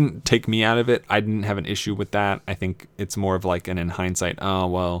didn't take me out of it. I didn't have an issue with that. I think it's more of like in hindsight, oh,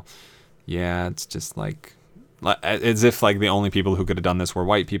 well, yeah, it's just like, as if like the only people who could have done this were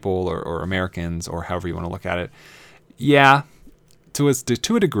white people or Americans, or however you want to look at it. Yeah, to a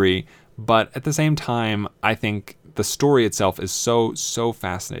degree, but at the same time, I think the story itself is so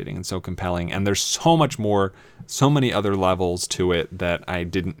fascinating and so compelling, and there's so much more, so many other levels to it that I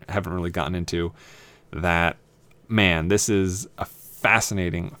haven't really gotten into. That, man, this is a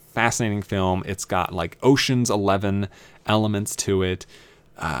fascinating film. It's got like Ocean's 11 elements to it.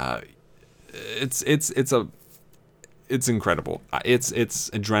 It's incredible. It's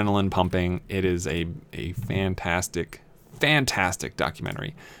adrenaline pumping. It is a fantastic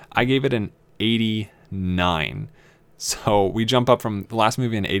documentary. I gave it an 89. So we jump up from the last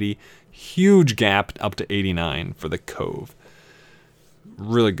movie, an 80, huge gap up to 89 for The Cove.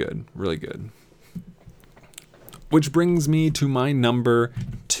 Really good. Which brings me to my number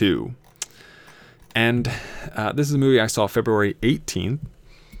 2. And this is a movie I saw February 18th.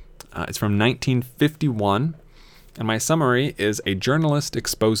 It's from 1951. And my summary is: a journalist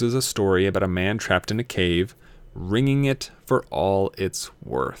exposes a story about a man trapped in a cave, ringing it for all it's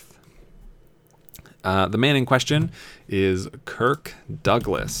worth. The man in question is Kirk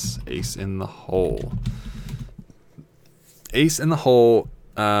Douglas, Ace in the Hole. Ace in the Hole,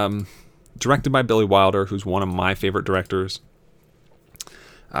 directed by Billy Wilder, who's one of my favorite directors.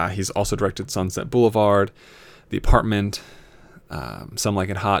 He's also directed Sunset Boulevard, The Apartment, Some Like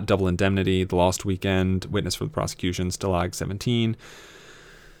It Hot, Double Indemnity, The Lost Weekend, Witness for the Prosecution, Stalag 17,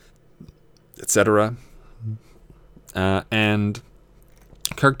 etc. And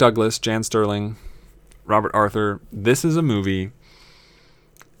Kirk Douglas, Jan Sterling, Robert Arthur. This is a movie,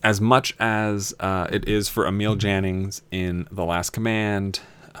 as much as it is for Emil Jannings in The Last Command,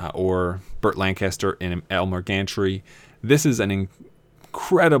 or Burt Lancaster in Elmer Gantry, this is an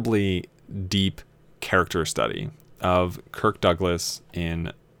incredibly deep character study of Kirk Douglas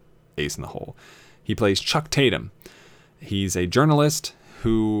in Ace in the Hole. He plays Chuck Tatum. He's a journalist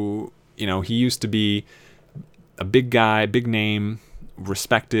who, he used to be a big guy, big name,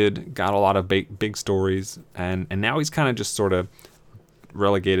 respected, got a lot of big stories, and now he's kind of just sort of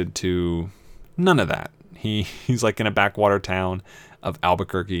relegated to none of that. He's like in a backwater town of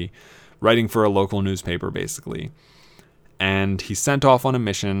Albuquerque, writing for a local newspaper, basically. And he's sent off on a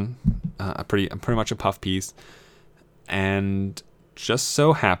mission, pretty much a puff piece. And just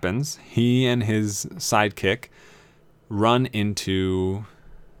so happens, he and his sidekick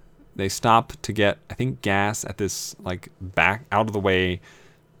they stop to get, I think, gas at this like back out of the way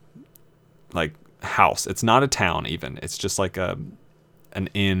like house. It's not a town even. It's just like an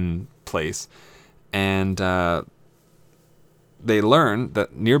inn place. And they learn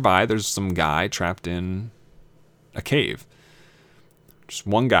that nearby there's some guy trapped in a cave. Just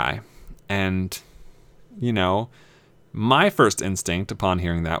one guy. And, my first instinct upon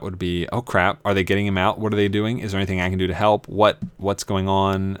hearing that would be, oh crap, are they getting him out? What are they doing? Is there anything I can do to help? What's going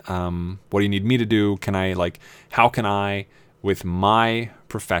on? What do you need me to do? How can I, with my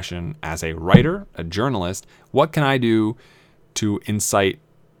profession as a writer, a journalist, what can I do to incite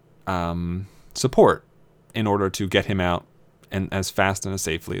support in order to get him out and as fast and as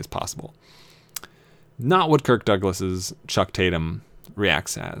safely as possible? Not what Kirk Douglas's Chuck Tatum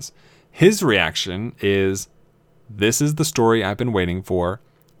reacts as. His reaction is, this is the story I've been waiting for.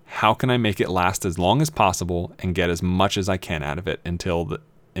 How can I make it last as long as possible and get as much as I can out of it until the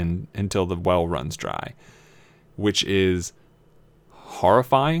well runs dry? Which is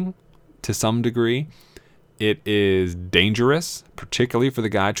horrifying to some degree. It is dangerous, particularly for the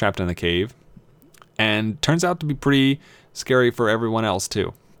guy trapped in the cave, and turns out to be pretty scary for everyone else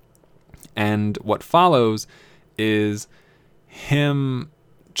too. And what follows is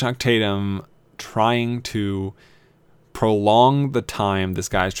Chuck Tatum, trying to prolong the time this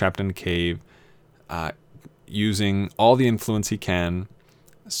guy's trapped in a cave, using all the influence he can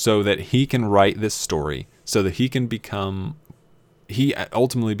so that he can write this story, so that he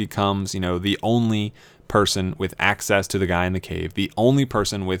ultimately becomes, the only person with access to the guy in the cave, the only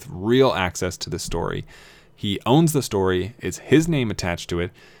person with real access to the story. He owns the story, it's his name attached to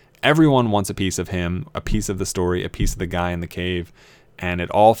it, Everyone wants a piece of him, a piece of the story, a piece of the guy in the cave, and it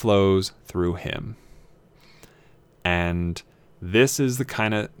all flows through him. And this is the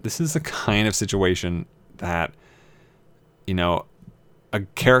kind of situation that, you know, a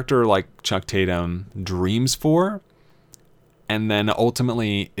character like Chuck Tatum dreams for, and then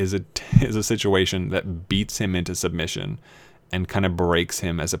ultimately is a situation that beats him into submission and kind of breaks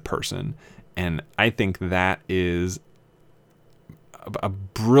him as a person. And I think that is a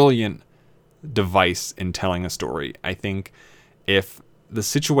brilliant device in telling a story. I think if the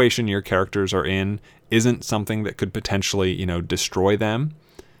situation your characters are in isn't something that could potentially, you know, destroy them,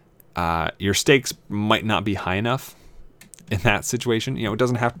 your stakes might not be high enough in that situation. You know, it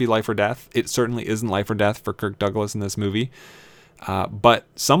doesn't have to be life or death. It certainly isn't life or death for Kirk Douglas in this movie. But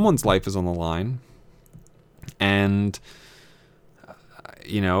someone's life is on the line. And,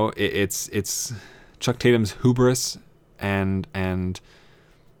 you know, it's Chuck Tatum's hubris and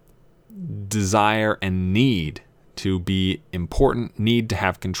desire and need to be important, need to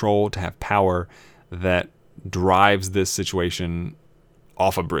have control, to have power, that drives this situation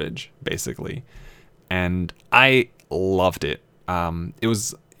off a bridge, basically. And I loved it. It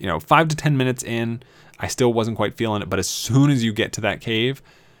was, you know, 5 to 10 minutes in, I still wasn't quite feeling it, but as soon as you get to that cave,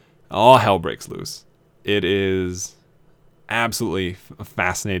 all hell breaks loose. It is absolutely a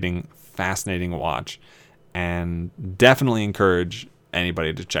fascinating watch, and definitely encourage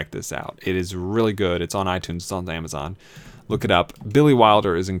anybody to check this out. It is really good. It's on iTunes, it's on Amazon. Look it up. Billy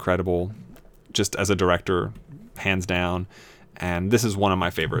Wilder is incredible, just as a director, hands down. And this is one of my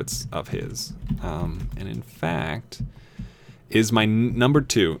favorites of his. And in fact, is my number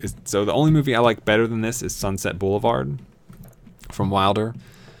 2. So the only movie I like better than this is Sunset Boulevard from Wilder.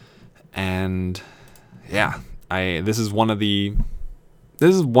 And yeah, this is one of the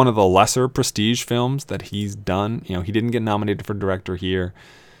lesser prestige films that he's done. You know, he didn't get nominated for director here.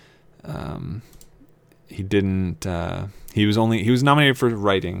 He didn't. He was nominated for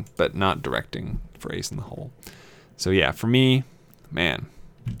writing, but not directing for Ace in the Hole. So yeah, for me, man,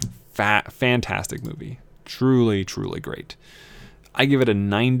 fantastic movie. Truly, truly great. I give it a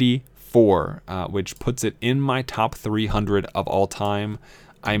 94, which puts it in my top 300 of all time.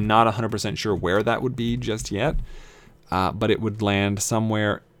 I'm not 100% sure where that would be just yet, but it would land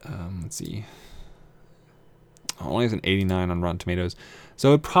somewhere. Let's see. Only has an 89 on Rotten Tomatoes, so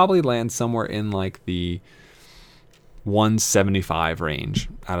it would probably land somewhere in like the 175 range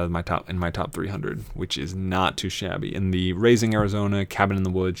in my top 300, which is not too shabby in the Raising Arizona, Cabin in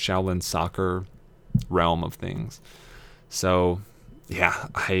the Woods, Shaolin Soccer realm of things. So yeah,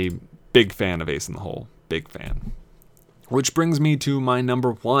 I'm big fan of Ace in the Hole, big fan. Which brings me to my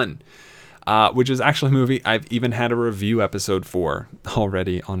number 1, which is actually a movie I've even had a review episode for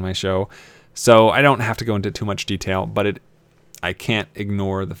already on my show. So I don't have to go into too much detail, but I can't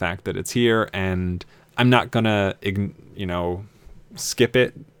ignore the fact that it's here, and I'm not gonna, skip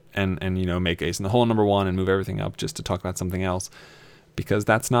it and make Ace in the Hole number 1 and move everything up just to talk about something else, because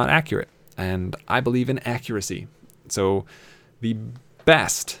that's not accurate, and I believe in accuracy. So the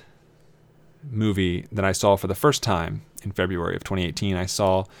best movie that I saw for the first time in February of 2018, I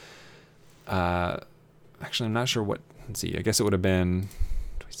saw, actually I'm not sure what, let's see, I guess it would have been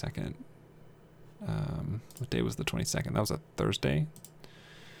 22nd. What day was the 22nd? That was a Thursday.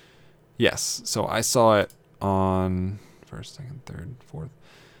 Yes, so I saw it on first, second, third, fourth,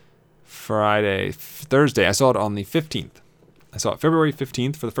 Thursday. I saw it on the 15th. I saw it February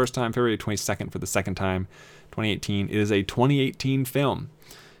 15th for the first time, February 22nd for the second time, 2018. It is a 2018 film,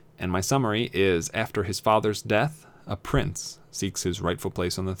 and my summary is: after his father's death, a prince seeks his rightful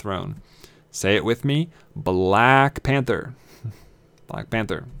place on the throne. Say it with me: Black Panther. Black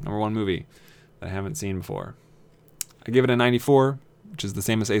Panther, number 1 movie that I haven't seen before. I give it a 94, which is the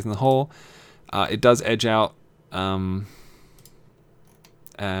same as Ace in the Hole. It does edge out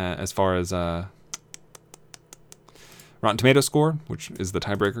as far as Rotten Tomatoes score, which is the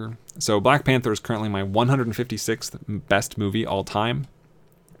tiebreaker. So Black Panther is currently my 156th best movie all time.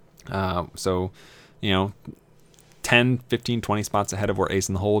 So, 10, 15, 20 spots ahead of where Ace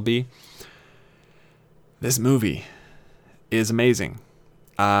in the Hole would be. This movie is amazing.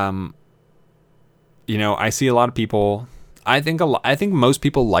 I see a lot of people. I think most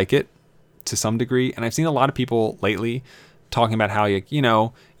people like it to some degree, and I've seen a lot of people lately talking about how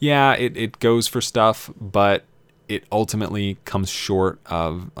it goes for stuff, but it ultimately comes short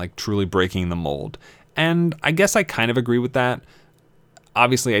of like truly breaking the mold. And I guess I kind of agree with that.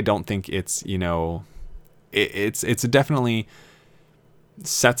 Obviously, I don't think it's it's definitely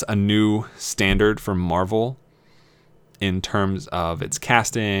sets a new standard for Marvel in terms of its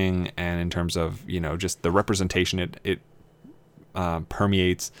casting and in terms of, just the representation it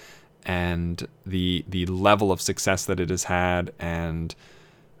permeates, and the level of success that it has had, and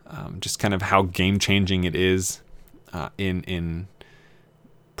just kind of how game changing it is in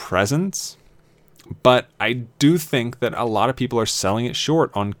presence. But I do think that a lot of people are selling it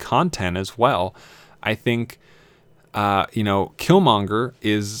short on content as well. I think Killmonger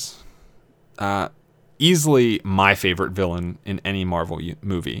is easily my favorite villain in any Marvel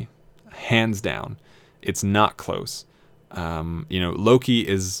movie, hands down. It's not close. Loki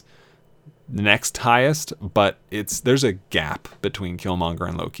is the next highest, but there's a gap between Killmonger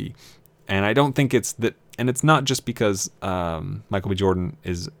and Loki, and I don't think it's that. And it's not just because Michael B. Jordan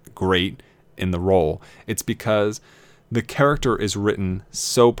is great in the role. It's because the character is written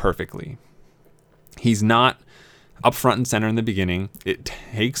so perfectly. He's not up front and center in the beginning. It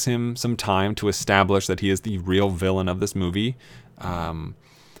takes him some time to establish that he is the real villain of this movie. And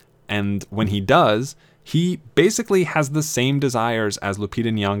when he does, he basically has the same desires as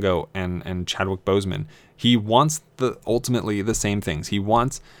Lupita Nyong'o and Chadwick Boseman. He wants ultimately the same things.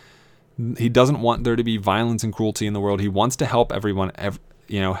 He doesn't want there to be violence and cruelty in the world. He wants to help everyone,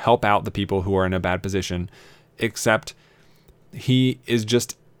 help out the people who are in a bad position, except he is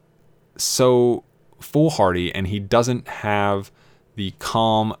just so foolhardy, and he doesn't have the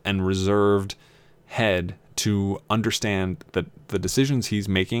calm and reserved head to understand that the decisions he's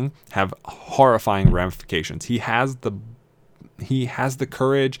making have horrifying ramifications. He has the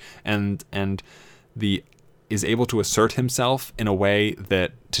courage and is able to assert himself in a way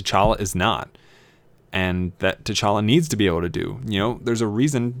that T'Challa is not, and that T'Challa needs to be able to do. There's a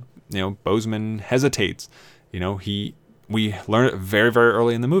reason, Boseman hesitates. We learn it very, very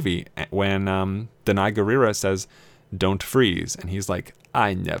early in the movie when Danai Gurira says, "Don't freeze." And he's like,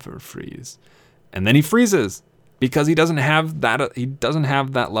 "I never freeze." And then he freezes because he doesn't have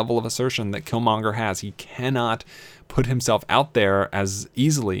that level of assertion that Killmonger has. He cannot put himself out there as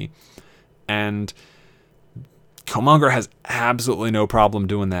easily. And Killmonger has absolutely no problem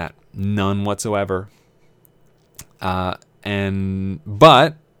doing that. None whatsoever. But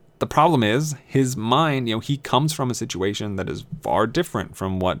the problem is his mind, he comes from a situation that is far different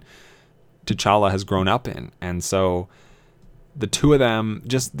from what T'Challa has grown up in. And so the two of them,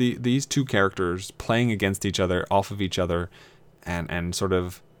 just these two characters playing against each other, off of each other, and sort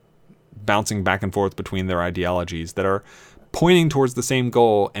of bouncing back and forth between their ideologies that are pointing towards the same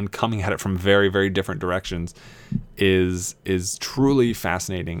goal and coming at it from very, very different directions is truly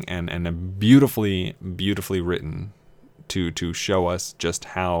fascinating and a beautifully, beautifully written to show us just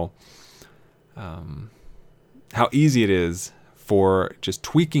how easy it is for just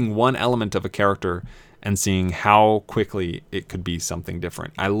tweaking one element of a character and seeing how quickly it could be something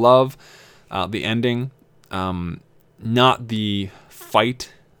different. I love the ending, not the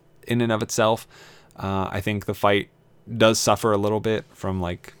fight in and of itself. I think the fight does suffer a little bit from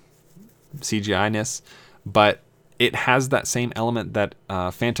like CGI-ness, but it has that same element that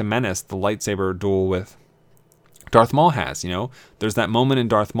Phantom Menace, the lightsaber duel with Darth Maul has. There's that moment in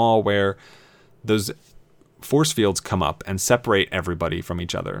Darth Maul where those force fields come up and separate everybody from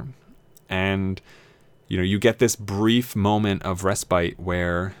each other, and you get this brief moment of respite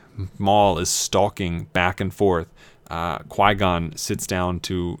where Maul is stalking back and forth. Qui-Gon sits down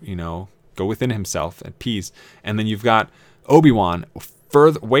to go within himself at peace, and then you've got Obi-Wan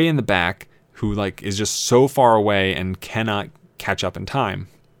further way in the back who is just so far away and cannot catch up in time.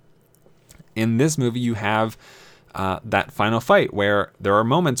 In this movie, you have that final fight where there are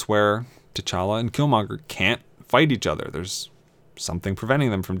moments where T'Challa and Killmonger can't fight each other. There's something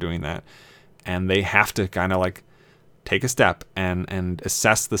preventing them from doing that, and they have to kind of take a step and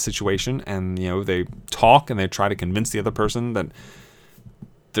assess the situation, and they talk and they try to convince the other person that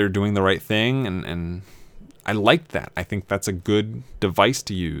they're doing the right thing, and I like that. I think that's a good device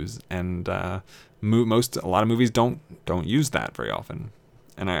to use, and a lot of movies don't use that very often.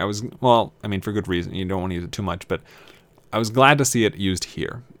 And I was, for good reason. You don't want to use it too much, but I was glad to see it used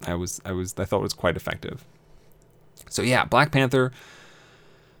here. I thought it was quite effective. So yeah, Black Panther,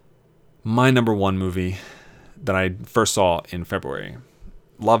 my number one movie that I first saw in February.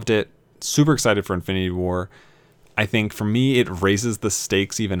 Loved it. Super excited for Infinity War. I think for me, it raises the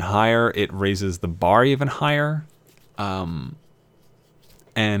stakes even higher. It raises the bar even higher. And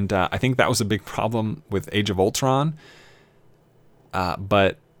I think that was a big problem with Age of Ultron.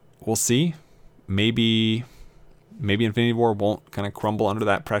 But we'll see. Maybe Infinity War won't kind of crumble under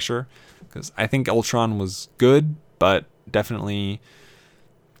that pressure, because I think Ultron was good, but definitely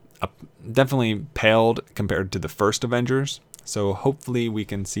paled compared to the first Avengers. So hopefully we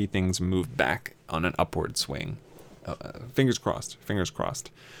can see things move back on an upward swing. Fingers crossed.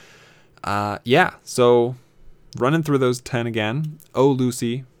 So running through those 10 again. Oh,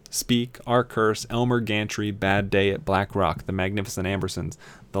 Lucy, Speak, Our Curse, Elmer Gantry, Bad Day at Black Rock, The Magnificent Ambersons,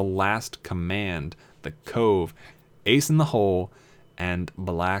 The Last Command, The Cove, Ace in the Hole, and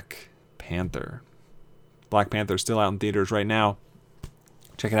Black Panther. Black Panther's still out in theaters right now.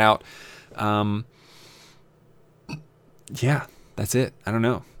 Check it out. Yeah, that's it. I don't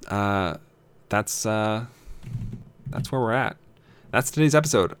know. That's where we're at. That's today's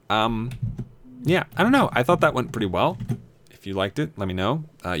episode. Yeah, I don't know. I thought that went pretty well. If you liked it, let me know.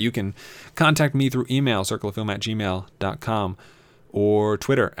 You can contact me through email, circleoffilm@gmail.com, or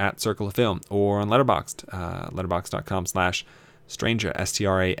Twitter @circleoffilm, or on Letterboxd, letterboxd.com/stranger,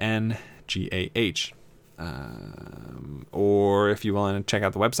 STRANGAH. Or if you want to check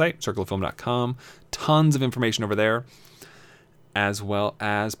out the website, circleoffilm.com, tons of information over there, as well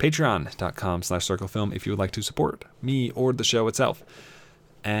as patreon.com/circleoffilm if you would like to support me or the show itself.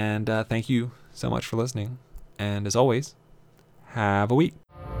 And thank you so much for listening. And as always, have a week.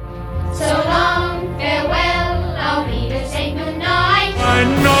 So long, farewell, I'll be to say goodnight. I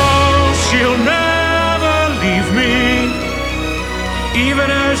know she'll never leave me,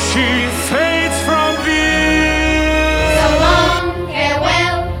 even as she fades from view. So long,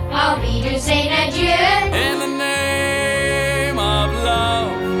 farewell, I'll be to say adieu. In the name of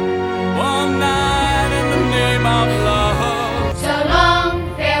love, one night in the name of love. So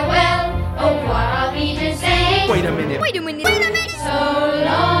long, farewell, au revoir, I'll be to say. Wait a minute. Wait a minute.